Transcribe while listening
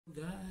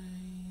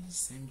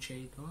Guys, I'm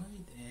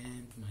Lloyd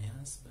and my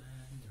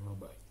husband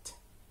Robert.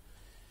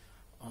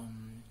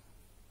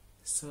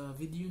 Sa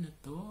video na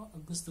to,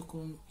 gusto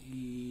kong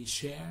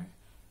i-share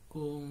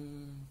kung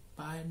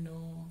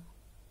paano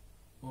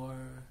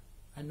or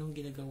anong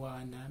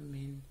ginagawa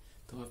namin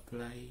to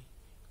apply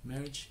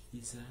marriage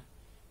visa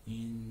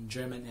in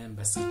German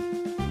embassy.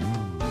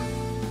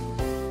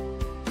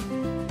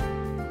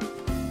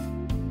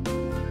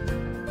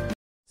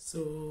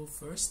 So,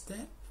 first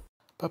step,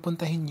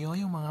 papuntahin nyo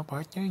yung mga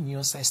partner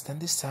nyo sa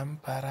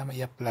Standisam para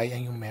ma-apply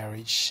ang yung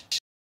marriage.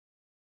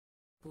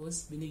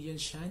 Tapos,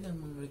 binigyan siya ng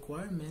mga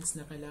requirements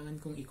na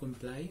kailangan kong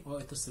i-comply o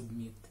ito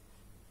submit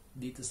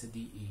dito sa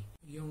DE.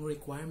 Yung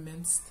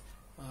requirements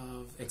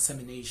of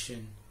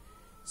examination.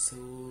 So,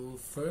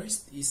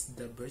 first is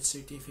the birth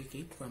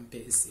certificate from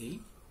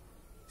PSA.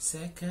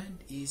 Second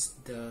is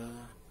the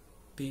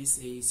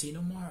PSA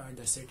Sinomar or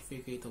the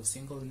certificate of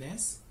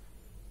singleness.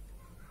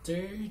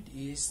 Third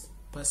is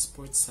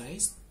passport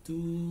size,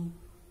 2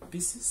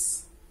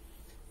 pieces,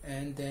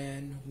 and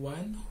then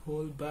one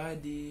whole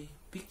body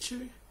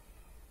picture,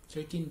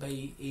 13 by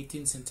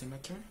 18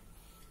 centimeter,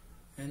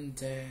 and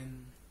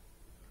then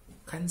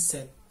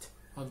consent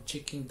of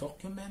checking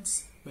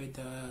documents by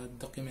the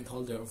document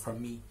holder from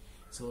me.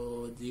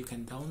 So you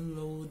can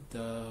download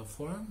the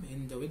form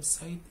in the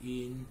website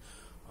in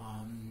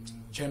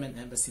German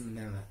Embassy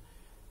Manila,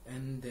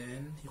 and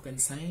then you can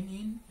sign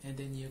in, and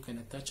then you can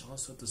attach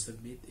also to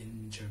submit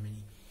in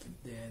Germany.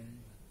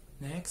 Then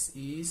next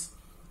is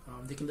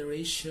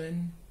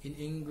declaration in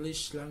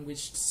English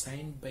language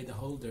signed by the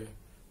holder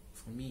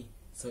for me.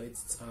 So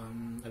it's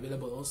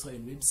available also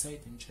in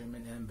website in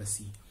German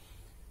Embassy.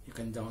 You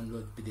can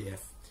download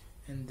PDF.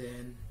 And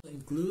then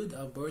include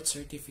a birth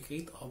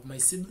certificate of my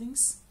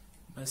siblings,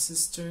 my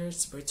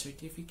sister's birth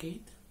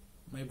certificate,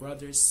 my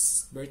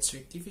brother's birth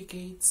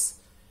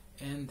certificates,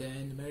 and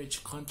then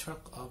marriage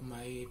contract of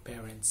my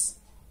parents.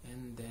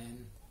 And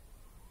then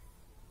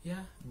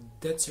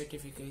death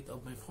certificate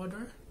of my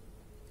father,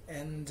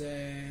 and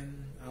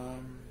then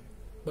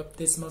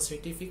baptismal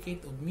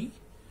certificate of me,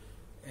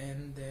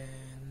 and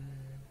then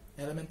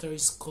elementary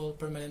school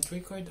permanent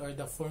record or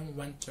the form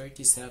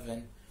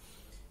 137,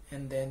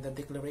 and then the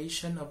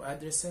declaration of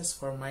addresses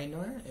for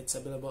minor. It's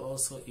available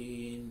also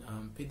in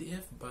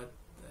PDF, but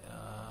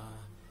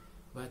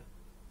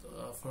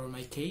for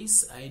my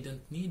case I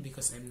don't need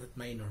because I'm not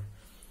minor.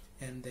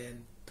 And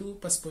then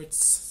 2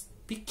 passports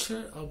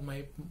picture of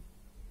my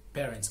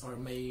parents or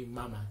my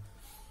mama.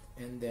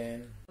 And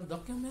then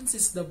documents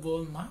is the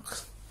ball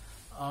mark.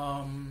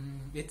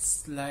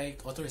 It's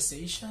like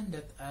authorization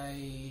that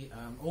I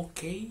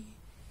okay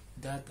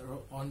that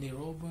only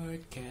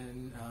Robert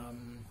can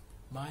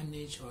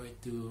manage or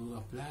to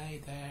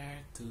apply there,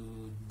 to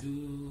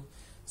do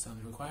some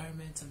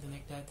requirements, something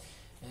like that.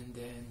 And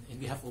then in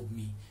behalf of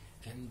me,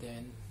 and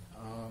then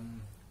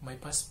my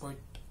passport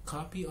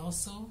copy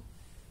also,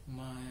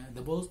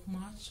 the ball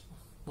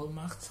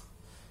mark,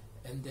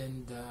 and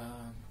then the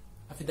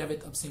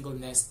affidavit of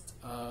singleness.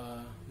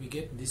 We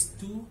get these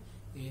 2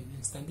 in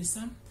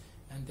Standisam,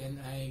 and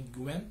then I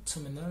went to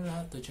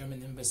Manila to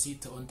German Embassy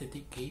to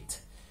authenticate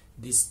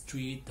these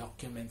 3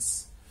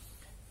 documents.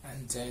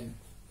 And then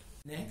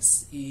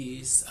next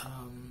is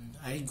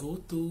I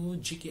go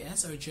to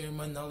GKS or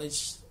German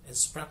Knowledge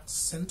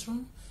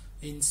Sprachzentrum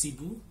in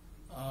Cebu.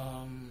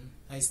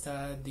 I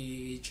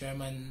study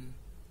German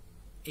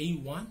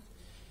A1,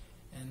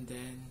 and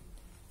then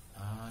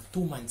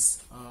 2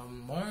 months,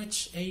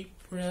 March,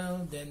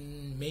 April,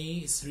 then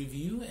May is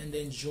review, and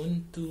then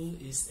June 2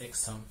 is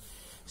exam.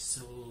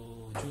 So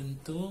June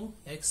 2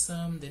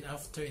 exam, then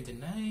after in the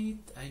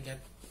night I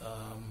got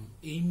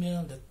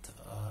email that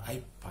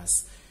I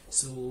passed.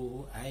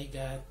 So I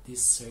got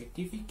this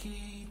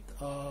certificate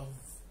of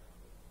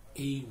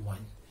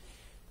A1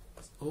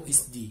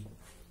 OSD.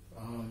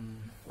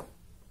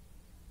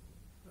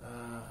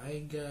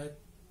 I got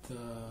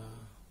the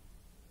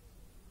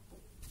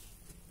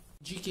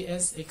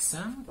GKS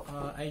exam.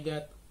 I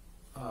got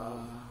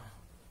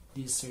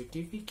this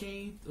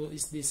certificate,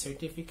 OSD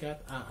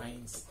certificate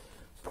A1,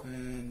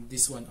 and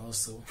this one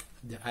also,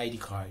 the ID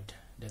card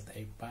that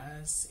I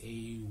pass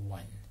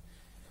A1.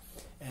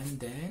 And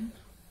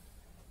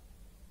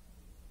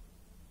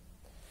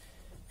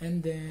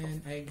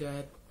then I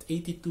got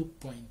 82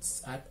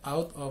 points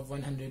out of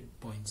 100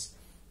 points.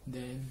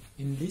 Then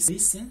in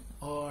listen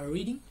or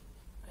reading,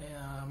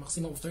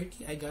 maximum of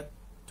 30, I got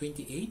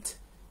 28.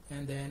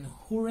 And then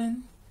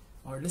Huren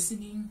or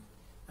listening,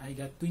 I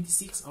got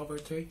 26 over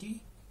 30.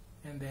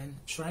 And then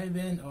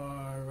Schreiben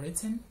or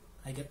written,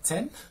 I got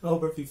 10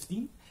 over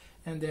 15.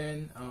 And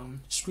then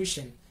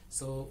Sprechen,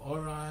 so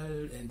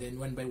oral, and then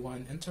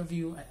 1-by-1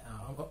 interview,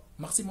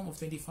 maximum of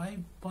 25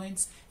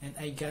 points, and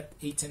I got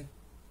 18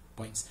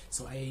 points.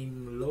 So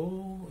I'm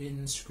low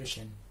in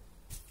Sprechen.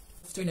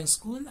 After ng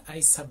school,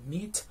 I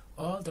submit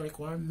all the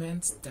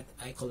requirements that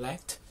I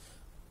collect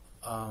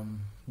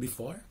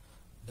before,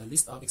 the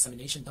list of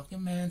examination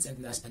documents and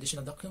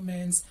additional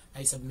documents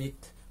I submit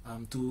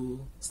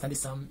to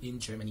Standisam in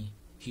Germany.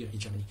 here in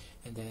Germany,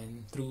 and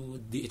then through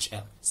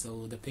DHL.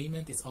 So the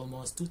payment is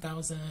almost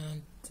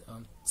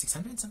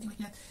 2,600, something like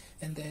that.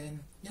 And then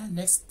yeah,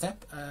 next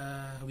step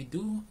we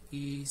do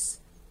is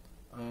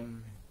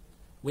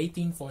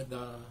waiting for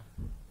the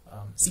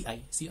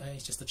CI. CI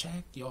is just to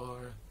check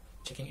your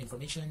checking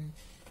information.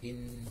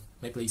 In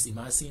my place in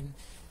Masin,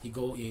 they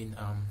go in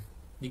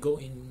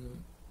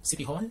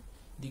City Hall,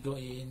 they go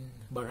in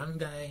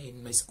barangay,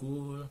 in my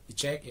school, they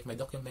check if my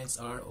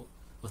documents are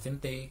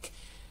authentic,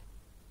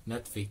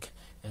 not fake.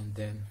 And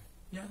then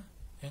yeah,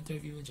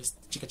 interview, just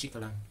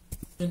chika lang.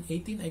 On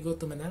 18, I go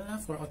to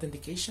Manila for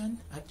authentication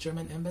at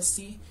German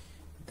Embassy,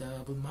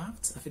 the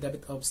marked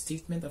affidavit of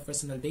statement of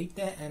personal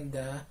data and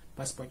the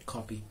passport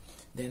copy.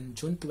 Then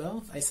June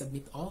 12, I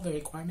submit all the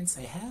requirements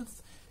I have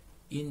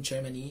in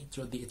Germany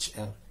through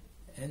DHL.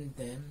 And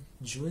then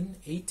June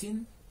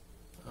 18,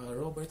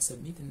 Robert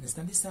submit in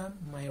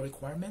Instandisam my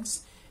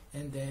requirements.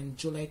 And then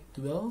July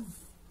 12,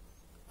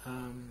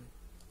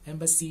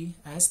 Embassy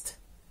asked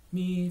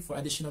me for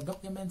additional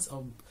documents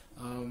of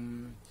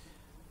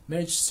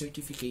marriage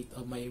certificate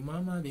of my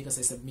mama, because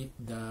I submit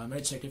the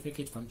marriage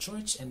certificate from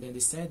church, and then they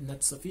said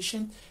not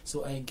sufficient,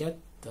 so I get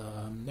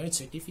the marriage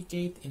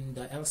certificate in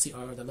the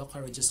LCR, the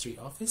local registry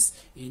office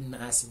in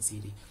Maasin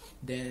City.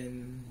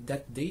 Then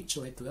that date,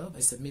 July 12, I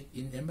submit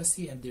in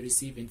embassy, and they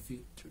receive in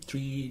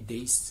 3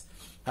 days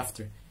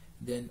after.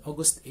 Then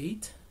August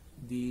 8,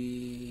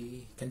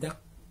 they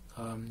conduct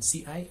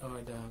CI,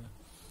 or the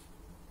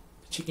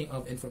checking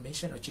of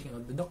information or checking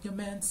of the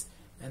documents.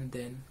 And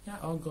then yeah,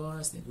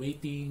 August, and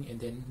waiting.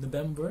 And then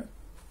November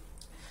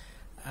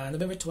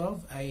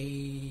 12,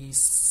 I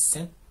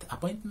sent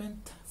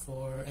appointment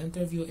for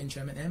interview in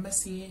German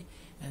Embassy,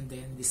 and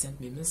then they sent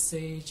me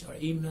message or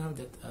email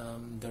that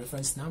the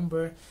reference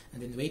number,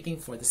 and then waiting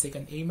for the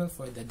second email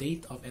for the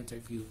date of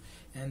interview.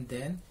 And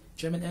then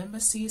German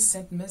Embassy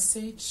sent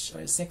message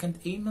or second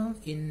email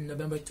in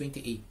November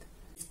 28.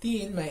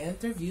 15, my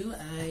interview,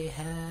 I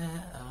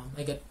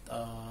got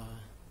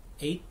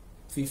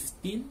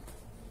 8:15.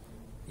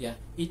 Yeah,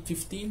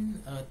 8:15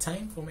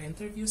 time for my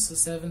interview, so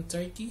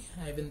 7:30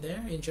 I've been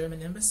there in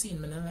German Embassy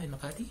in Manila, in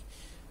Makati,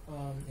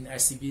 in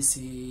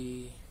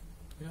RCBC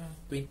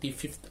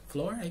 25th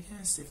floor, I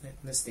guess, if not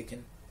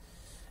mistaken.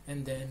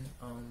 And then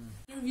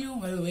interview,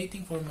 while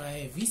waiting for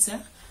my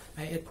visa,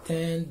 I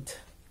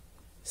attend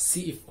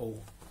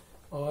CFO,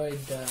 or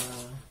the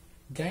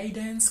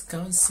Guidance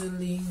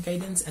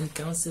and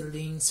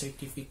Counseling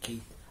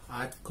Certificate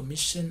at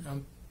Commission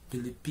on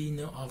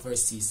Filipino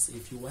Overseas.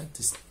 If you want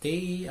to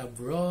stay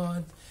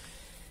abroad,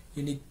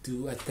 you need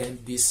to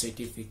attend this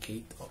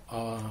certificate,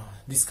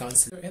 this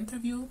counselor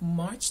interview.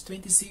 March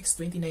 26,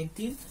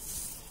 2019,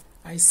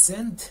 I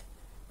sent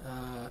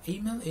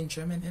email in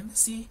German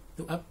Embassy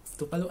to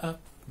follow up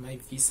my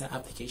visa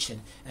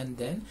application, and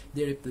then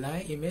they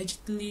reply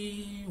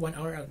immediately. 1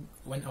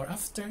 hour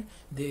after,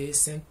 they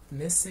sent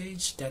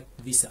message that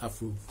visa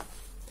approved.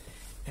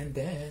 And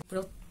then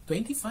April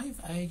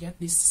 25, I got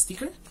this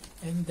sticker,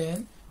 and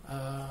then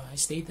I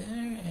stayed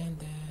there,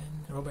 and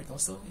then Robert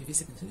also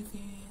visited the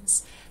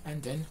Philippines.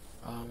 And then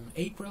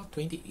April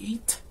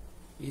 28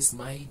 is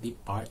my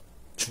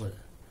departure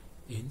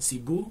in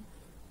Cebu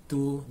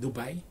to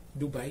Dubai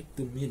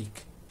to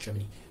Munich,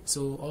 Germany.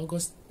 So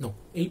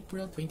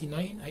April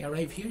 29, I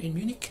arrive here in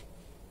Munich,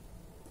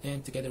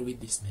 and together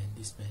with this man.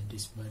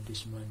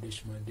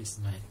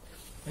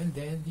 And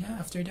then yeah,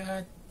 after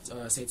that,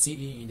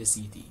 sightseeing in the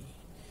city.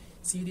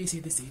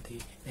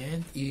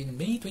 And in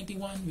May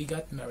 21, we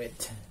got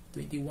married.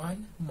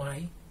 21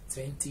 May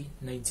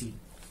 2019.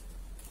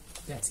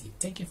 That's it.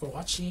 Thank you for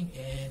watching,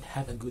 and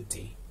have a good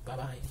day. Bye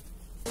bye.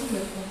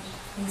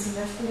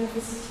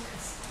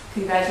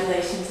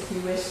 Congratulations. If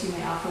you wish, you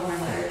may offer one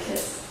letter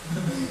kiss.